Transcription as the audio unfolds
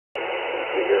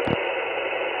here.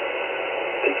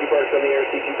 CQ Parks on the air,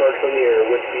 CQ Parks on the air.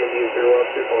 Whiskey India 0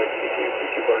 Officer calling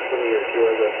CQ Parks on the air,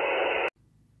 QRZ.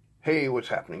 Hey, what's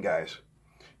happening, guys?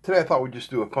 Today I thought we'd just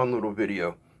do a fun little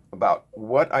video about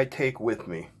what I take with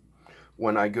me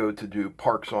when I go to do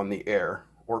Parks on the Air,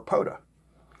 or POTA.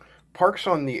 Parks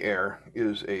on the Air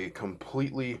is a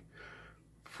completely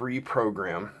free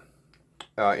program.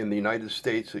 In the United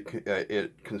States,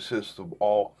 it consists of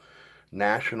all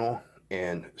national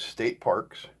and state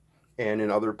parks, and in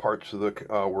other parts of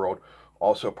the world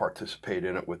also participate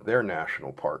in it with their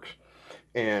national parks.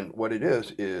 And what it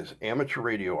is amateur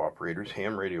radio operators,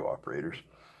 ham radio operators,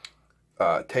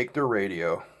 take their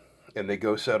radio and they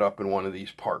go set up in one of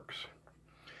these parks.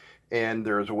 And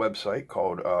there's a website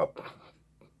called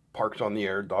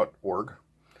parksontheair.org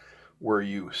where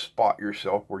you spot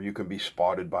yourself, where you can be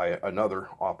spotted by another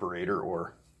operator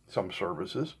or some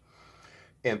services.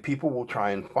 And people will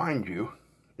try and find you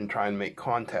and try and make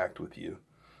contact with you.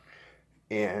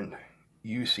 And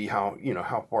you see how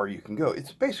far you can go.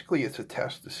 It's basically a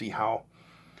test to see how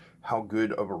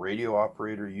good of a radio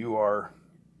operator you are,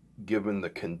 given the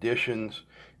conditions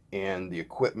and the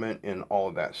equipment and all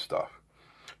of that stuff.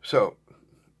 So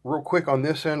real quick on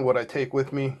this end, what I take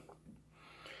with me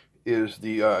is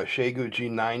the Xiegu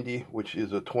G90, which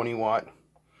is a 20 watt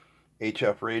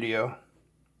HF radio,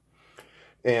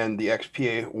 and the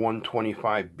XPA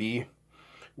 125B,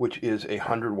 which is a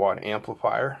 100 watt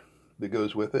amplifier that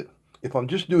goes with it. If I'm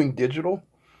just doing digital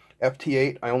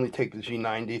FT8, I only take the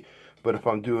G90, but if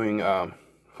I'm doing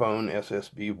phone,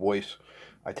 SSB, voice,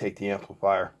 I take the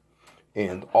amplifier,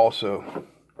 and also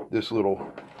this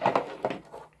little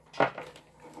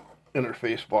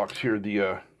interface box here,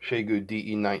 the Xiegu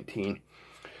DE19.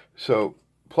 So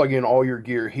plug in all your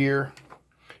gear here,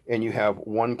 and you have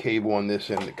one cable on this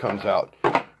end that comes out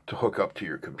to hook up to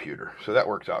your computer. So that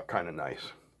works out kind of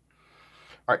nice.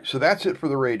 All right, so that's it for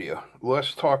the radio.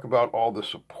 Let's talk about all the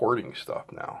supporting stuff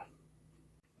now.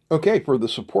 Okay, for the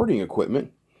supporting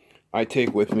equipment, I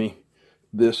take with me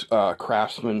this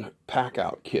Craftsman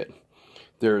pack-out kit.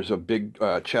 There's a big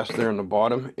chest there in the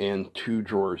bottom and 2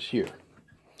 drawers here.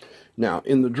 Now,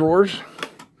 in the drawers,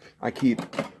 I keep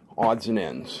odds and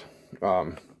ends,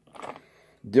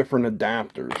 different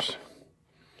adapters,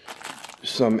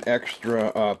 some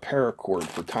extra paracord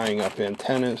for tying up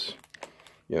antennas,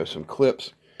 some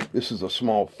clips. This is a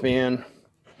small fan.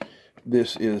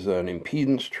 This is an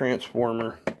impedance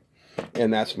transformer,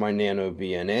 and that's my Nano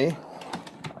VNA.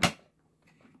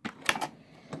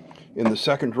 In the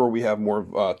second drawer, we have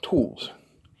more tools.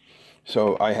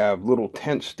 So I have little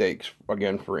tent stakes,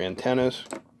 again, for antennas,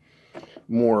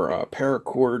 more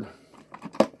paracord,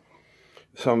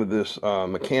 some of this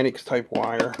mechanics type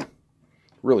wire,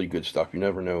 really good stuff. You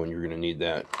never know when you're going to need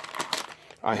that.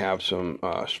 I have some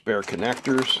spare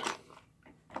connectors.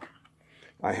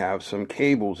 I have some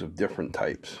cables of different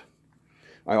types.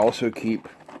 I also keep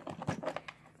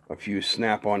a few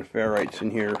snap-on ferrites in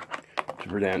here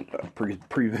to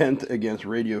prevent against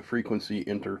radio frequency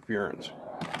interference.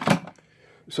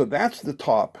 So that's the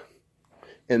top,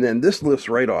 and then this lifts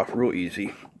right off real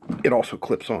easy. It also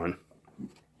clips on.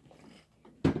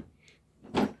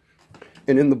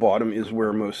 And in the bottom is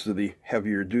where most of the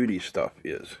heavier duty stuff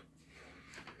is.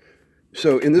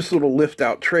 So in this little lift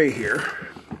out tray here,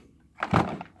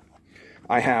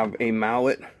 I have a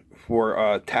mallet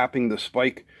for tapping the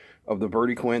spike of the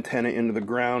vertical antenna into the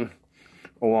ground,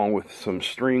 along with some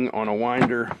string on a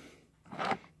winder,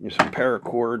 some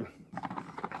paracord,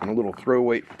 and a little throw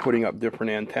weight for putting up different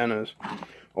antennas,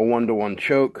 a 1-to-1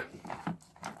 choke,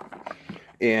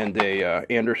 and a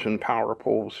Anderson power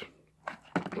poles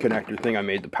connector thing I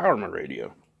made to power my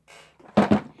radio.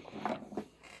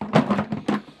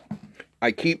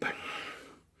 I keep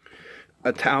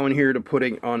a towel in here to put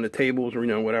it on the tables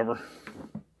or whatever.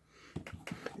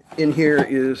 In here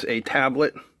is a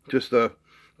tablet, just a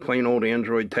plain old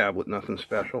Android tablet, nothing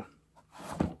special.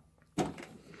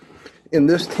 In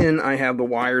this tin, I have the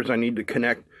wires I need to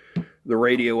connect the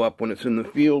radio up when it's in the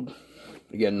field.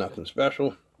 Again, nothing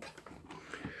special.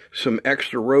 Some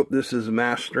extra rope. This is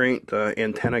mass strength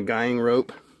antenna guying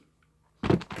rope.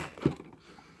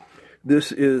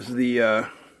 This is the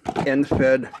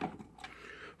end-fed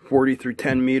 40 through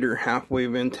 10 meter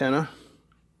half-wave antenna.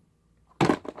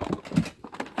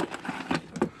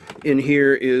 In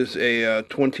here is a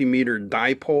 20 meter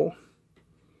dipole.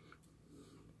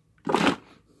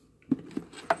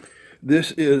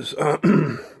 This is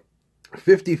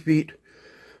 50 feet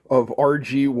of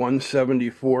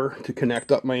RG174 to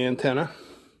connect up my antenna.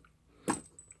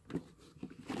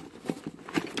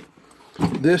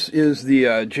 This is the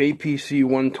JPC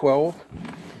 112,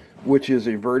 which is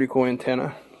a vertical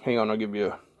antenna hang on, I'll give you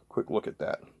a quick look at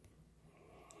that.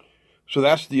 So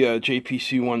that's the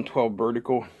JPC 112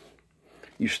 vertical.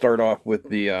 You start off with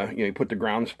the, you put the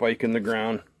ground spike in the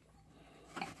ground,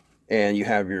 and you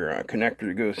have your connector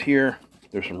that goes here.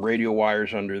 There's some radio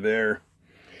wires under there.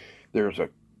 There's a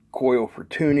coil for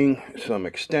tuning, some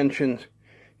extensions,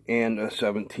 and a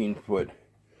 17-foot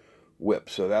whip.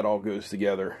 So that all goes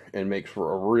together and makes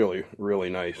for a really, really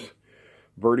nice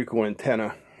vertical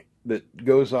antenna that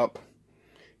goes up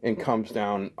and comes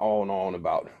down all in all in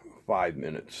about 5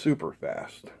 minutes. Super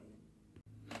fast.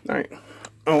 All right.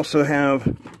 I also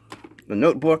have the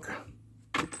notebook,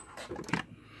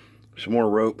 some more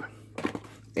rope,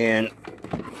 and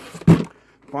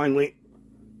finally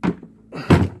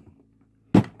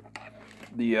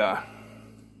the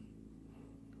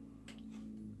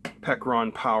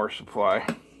Pecron power supply.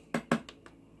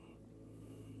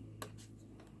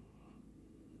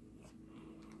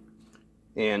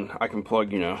 And I can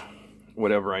plug,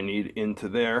 whatever I need into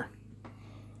there.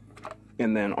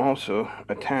 And then also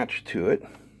attached to it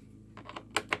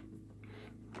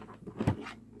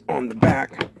on the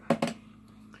back,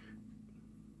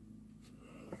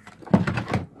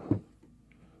 what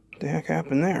the heck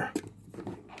happened there?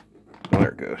 Oh, there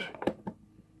it goes.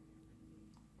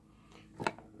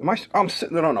 I'm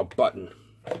sitting it on a button.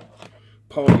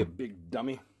 Paul, you big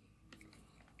dummy.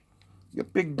 You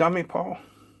big dummy, Paul.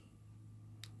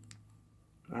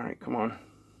 All right, come on.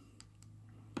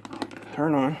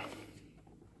 Turn on.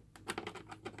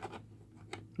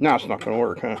 Now it's not going to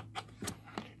work, huh?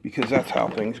 Because that's how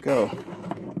things go.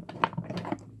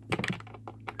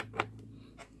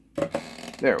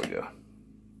 There we go.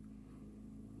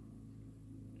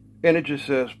 And it just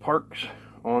says parks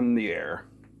on the air.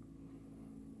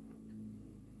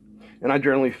 And I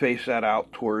generally face that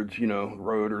out towards, the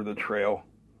road or the trail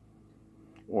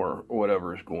or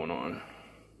whatever is going on.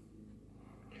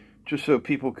 Just so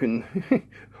people can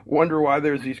wonder why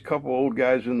there's these couple old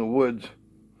guys in the woods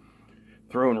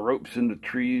throwing ropes into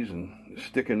trees and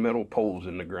sticking metal poles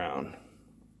in the ground.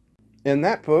 And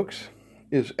that, folks,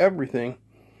 is everything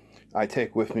I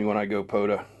take with me when I go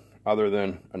POTA, other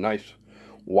than a nice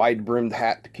wide-brimmed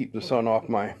hat to keep the sun off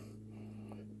my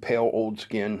pale old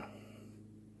skin.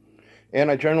 And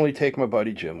I generally take my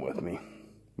buddy Jim with me,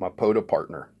 my POTA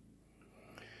partner.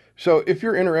 So if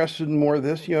you're interested in more of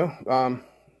this,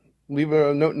 leave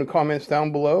a note in the comments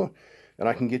down below, and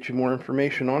I can get you more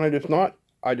information on it. If not,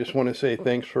 I just want to say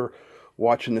thanks for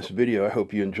watching this video. I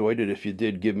hope you enjoyed it. If you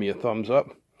did, give me a thumbs up.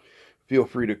 Feel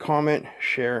free to comment,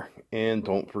 share, and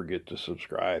don't forget to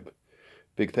subscribe.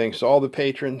 Big thanks to all the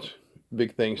patrons.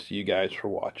 Big thanks to you guys for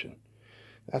watching.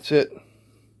 That's it.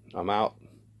 I'm out.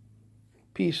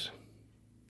 Peace.